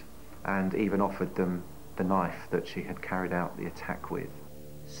resistance, and even offered them the knife that she had carried out the attack with.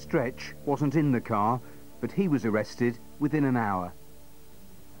 Stretch wasn't in the car, but he was arrested within an hour.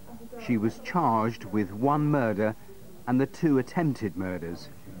 She was charged with 1 murder and the 2 attempted murders.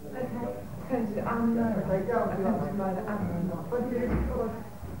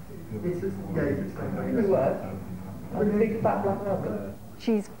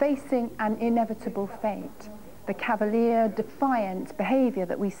 She's facing an inevitable fate. The cavalier, defiant behaviour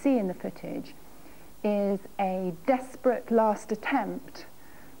that we see in the footage is a desperate last attempt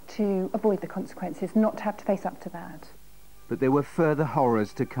to avoid the consequences, not to have to face up to that. But there were further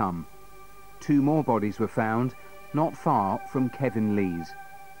horrors to come. 2 more bodies were found, not far from Kevin Lee's.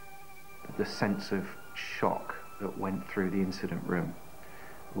 The sense of shock that went through the incident room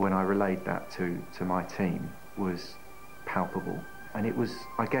when I relayed that to my team was palpable. And it was,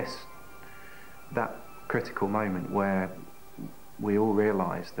 I guess, that critical moment where we all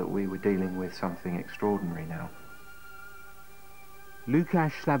realised that we were dealing with something extraordinary now.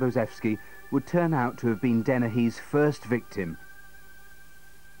 Łukasz Slabozewski would turn out to have been Daheley's first victim.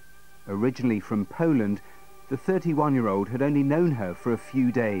 Originally from Poland, the 31-year-old had only known her for a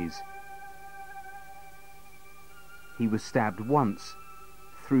few days. He was stabbed once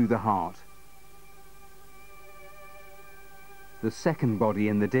through the heart. The second body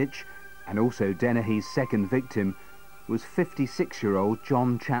in the ditch, and also Daheley's second victim, was 56-year-old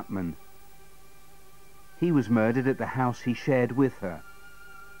John Chapman. He was murdered at the house he shared with her.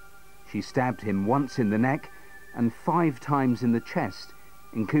 She stabbed him once in the neck and 5 times in the chest,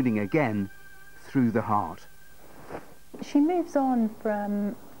 including again through the heart. She moves on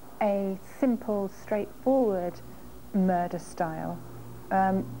from a simple, straightforward murder style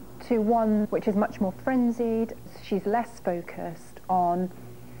to one which is much more frenzied. She's less focused on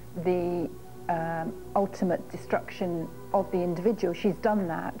the ultimate destruction of the individual. She's done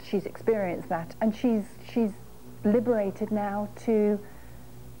that, she's experienced that, and she's liberated now to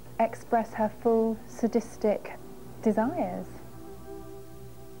express her full sadistic desires.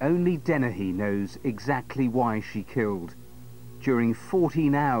 Only Daheley knows exactly why she killed. During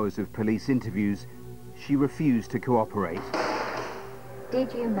 14 hours of police interviews, she refused to cooperate.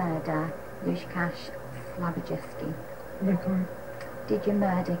 Did you murder Łukasz Slabozewski? Did you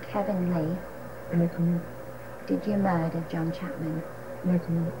murder Kevin Lee? Did you murder John Chapman?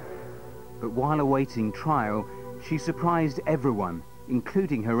 But while awaiting trial, she surprised everyone,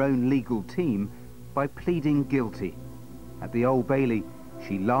 including her own legal team, by pleading guilty. At the Old Bailey,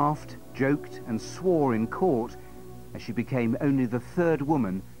 she laughed, joked and swore in court as she became only the 3rd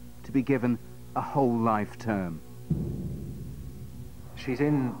woman to be given a whole life term. She's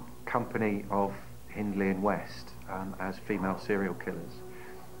in company of Hindley and West as female serial killers.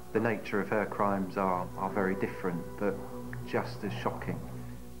 The nature of her crimes are very different, but just as shocking.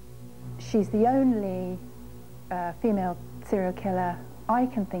 She's the only female serial killer I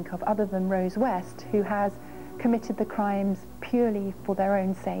can think of, other than Rose West, who has committed the crimes purely for their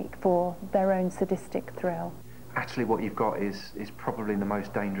own sake, for their own sadistic thrill. Actually, what you've got is probably the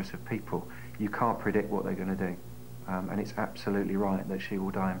most dangerous of people. You can't predict what they're going to do, and it's absolutely right that she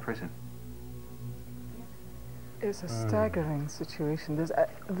will die in prison. It's a staggering situation. There's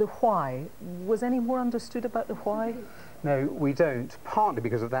the why. Was any more understood about the why? No, we don't, partly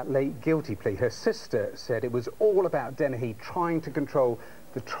because of that late guilty plea. Her sister said it was all about Daheley trying to control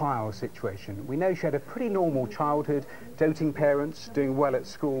the trial situation. We know she had a pretty normal childhood, doting parents, doing well at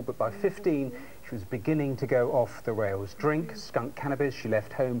school, but by 15 she was beginning to go off the rails. Drink, skunk cannabis, she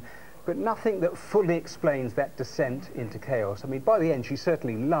left home, but nothing that fully explains that descent into chaos. I mean, by the end she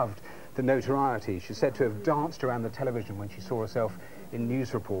certainly loved the notoriety. She's said to have danced around the television when she saw herself in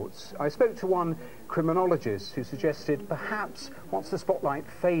news reports. I spoke to one criminologist who suggested perhaps once the spotlight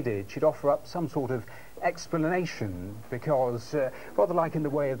faded, she'd offer up some sort of explanation, because rather like in the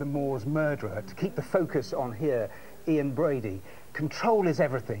way of the Moors murderer, to keep the focus on here, Ian Brady, control is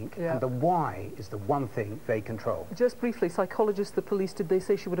everything, and the why is the one thing they control. Just briefly, psychologists, the police, did they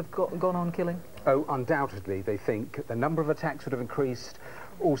say she would have gone on killing? Oh, undoubtedly. They think the number of attacks would have increased,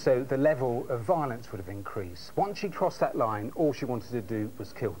 also the level of violence would have increased. Once she crossed that line, all she wanted to do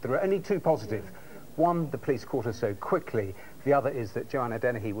was kill. There are only 2 positive. One, the police caught her so quickly. The other is that Joanna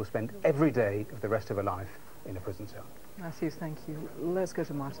Daheley will spend every day of the rest of her life in a prison cell. Matthews, thank you. Let's go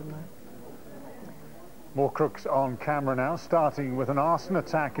to Martin now. More crooks on camera now, starting with an arson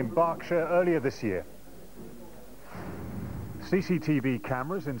attack in Berkshire earlier this year. CCTV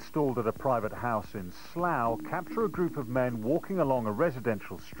cameras installed at a private house in Slough capture a group of men walking along a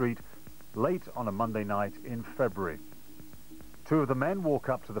residential street late on a Monday night in February. Two of the men walk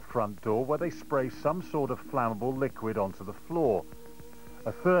up to the front door where they spray some sort of flammable liquid onto the floor.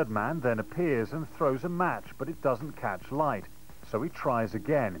 A third man then appears and throws a match, but it doesn't catch light, so he tries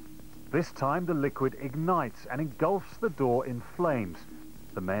again. This time the liquid ignites and engulfs the door in flames.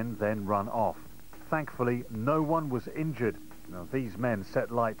 The men then run off. Thankfully, no one was injured. Now, these men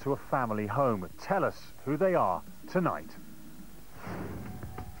set light to a family home. Tell us who they are tonight.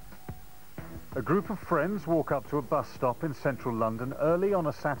 A group of friends walk up to a bus stop in central London early on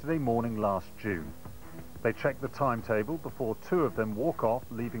a Saturday morning last June. They check the timetable before two of them walk off,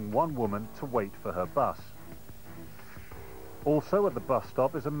 leaving one woman to wait for her bus. Also at the bus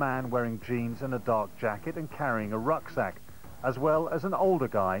stop is a man wearing jeans and a dark jacket and carrying a rucksack, as well as an older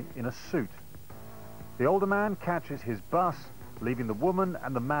guy in a suit. The older man catches his bus, leaving the woman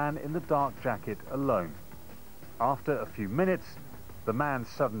and the man in the dark jacket alone. After a few minutes, the man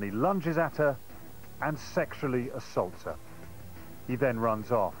suddenly lunges at her and sexually assaults her. He then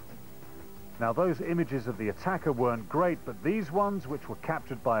runs off. Now, those images of the attacker weren't great, but these ones, which were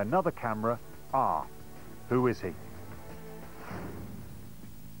captured by another camera, are. Who is he?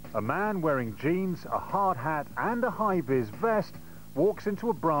 A man wearing jeans, a hard hat and a high-vis vest walks into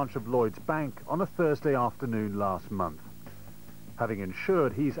a branch of Lloyd's Bank on a Thursday afternoon last month. Having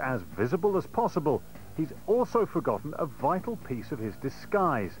ensured he's as visible as possible, he's also forgotten a vital piece of his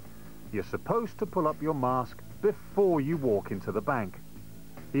disguise. You're supposed to pull up your mask before you walk into the bank.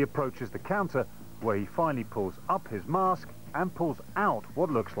 He approaches the counter, where he finally pulls up his mask and pulls out what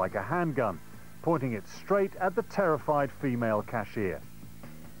looks like a handgun, pointing it straight at the terrified female cashier.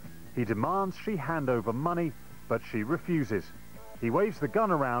 He demands she hand over money, but she refuses. He waves the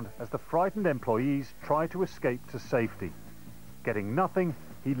gun around as the frightened employees try to escape to safety. Getting nothing,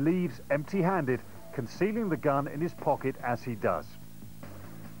 he leaves empty-handed, concealing the gun in his pocket as he does.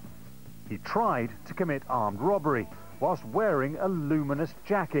 He tried to commit armed robbery whilst wearing a luminous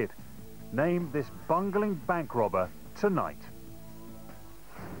jacket. Name this bungling bank robber tonight.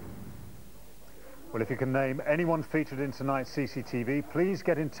 Well, if you can name anyone featured in tonight's CCTV, please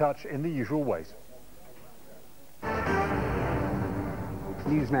get in touch in the usual ways.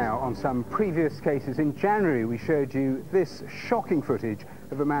 News now on some previous cases. In January, we showed you this shocking footage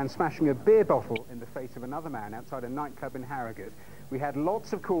of a man smashing a beer bottle in the face of another man outside a nightclub in Harrogate. We had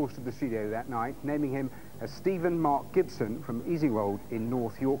lots of calls to the studio that night, naming him as Stephen Mark Gibson from Easingwold in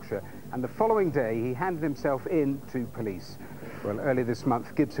North Yorkshire. And the following day, he handed himself in to police. Well, earlier this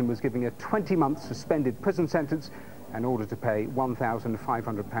month, Gibson was given a 20-month suspended prison sentence in order to pay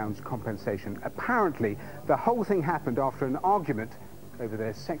 £1,500 compensation. Apparently, the whole thing happened after an argument over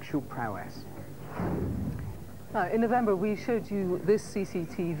their sexual prowess. Now, in November, we showed you this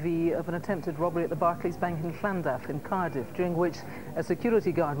CCTV of an attempted robbery at the Barclays Bank in Llandaff in Cardiff, during which a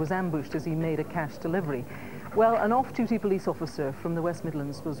security guard was ambushed as he made a cash delivery. Well, an off-duty police officer from the West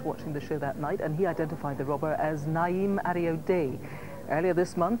Midlands was watching the show that night, and he identified the robber as Naeem Ariodeh. Earlier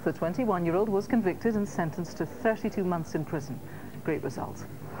this month, the 21-year-old was convicted and sentenced to 32 months in prison. Great result.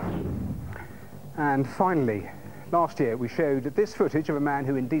 And finally, last year we showed this footage of a man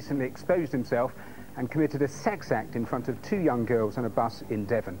who indecently exposed himself and committed a sex act in front of two young girls on a bus in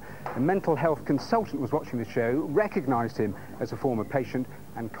Devon. A mental health consultant was watching the show, recognised him as a former patient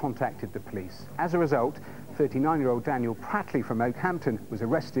and contacted the police. As a result, 39-year-old Daniel Pratley from Oakhampton was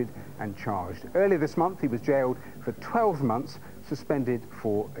arrested and charged. Earlier this month he was jailed for 12 months, suspended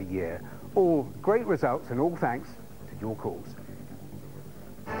for a year. All great results and all thanks to your calls.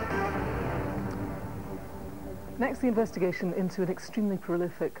 Next, the investigation into an extremely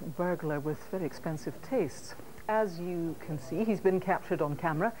prolific burglar with very expensive tastes. As you can see, he's been captured on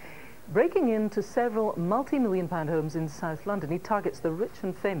camera, breaking into several multi-million-pound homes in South London. He targets the rich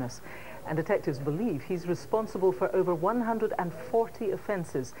and famous, and detectives believe he's responsible for over 140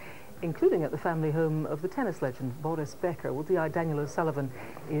 offences, including at the family home of the tennis legend Boris Becker. Well, DI Daniel O'Sullivan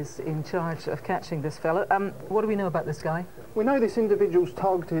is in charge of catching this fellow. What do we know about this guy? We know this individual's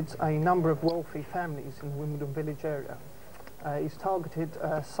targeted a number of wealthy families in the Wimbledon Village area. He's targeted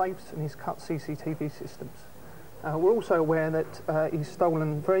safes and he's cut CCTV systems. We're also aware that he's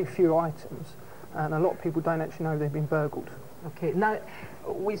stolen very few items, and a lot of people don't actually know they've been burgled. Okay, now,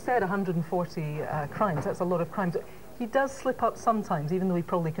 we said 140 crimes. That's a lot of crimes. he does slip up sometimes, even though he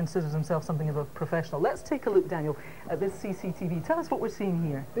probably considers himself something of a professional. Let's take a look, Daniel, at this CCTV. Tell us what we're seeing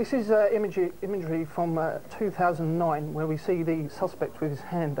here. This is imagery from 2009, where we see the suspect with his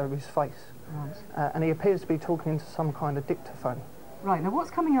hand over his face. Right. And he appears to be talking into some kind of dictaphone. Right, now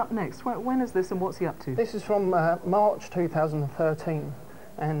what's coming up next? When is this and what's he up to? This is from March 2013.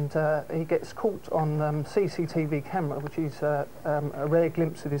 And he gets caught on CCTV camera, which is a rare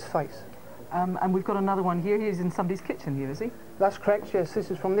glimpse of his face. And we've got another one here. He's in somebody's kitchen here, is he? That's correct, yes.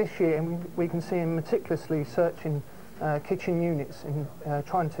 This is from this year, and we can see him meticulously searching kitchen units and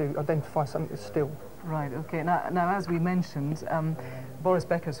trying to identify something still. Right, okay. Now as we mentioned, Boris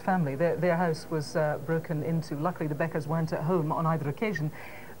Becker's family, their house was broken into. Luckily, the Beckers weren't at home on either occasion.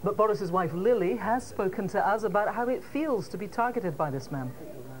 But Boris's wife, Lily, has spoken to us about how it feels to be targeted by this man.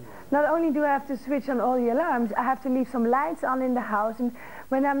 Not only do I have to switch on all the alarms, I have to leave some lights on in the house. And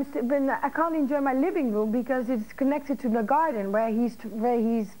when I can't enjoy my living room because it's connected to the garden where he's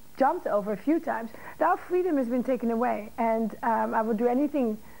jumped over a few times. Our freedom has been taken away, and I would do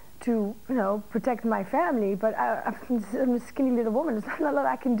anything to, you know, protect my family. But I'm a skinny little woman. There's not a lot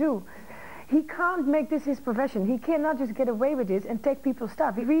I can do. He can't make this his profession. He cannot just get away with this and take people's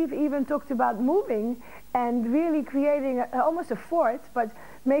stuff. We've even talked about moving and really creating almost a fort, but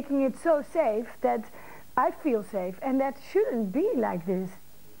making it so safe that I feel safe, and that shouldn't be like this.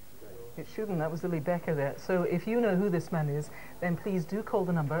 It shouldn't. That was Lily Becker there. So if you know who this man is, then please do call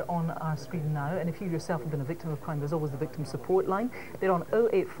the number on our screen now. And if you yourself have been a victim of crime, there's always the victim support line. They're on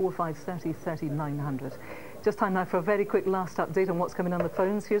 0845 30 30 900. Just time now for a very quick last update on what's coming on the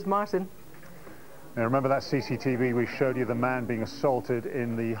phones. Here's Martin. Now remember that CCTV we showed you, the man being assaulted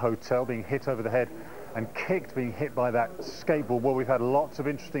in the hotel, being hit over the head and kicked, being hit by that skateboard. Well, we've had lots of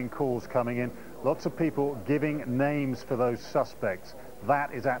interesting calls coming in, lots of people giving names for those suspects.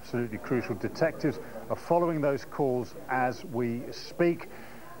 That is absolutely crucial. Detectives are following those calls as we speak.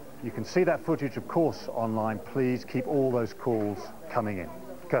 You can see that footage, of course, online. Please keep all those calls coming in.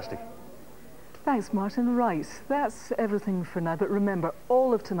 Kirsty. Thanks, Martin. Right, that's everything for now. But remember,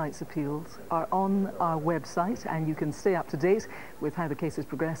 all of tonight's appeals are on our website, and you can stay up to date with how the cases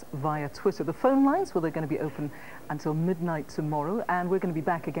progress via Twitter. The phone lines, well, they're going to be open until midnight tomorrow, and we're going to be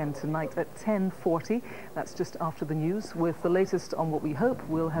back again tonight at 10:40. That's just after the news, with the latest on what we hope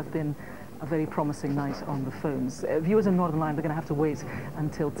will have been a very promising night on the phones. Viewers in Northern Ireland are going to have to wait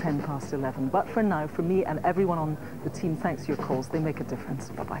until 11:10. But for now, from me and everyone on the team, thanks for your calls. They make a difference.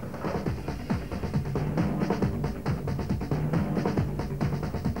 Bye-bye.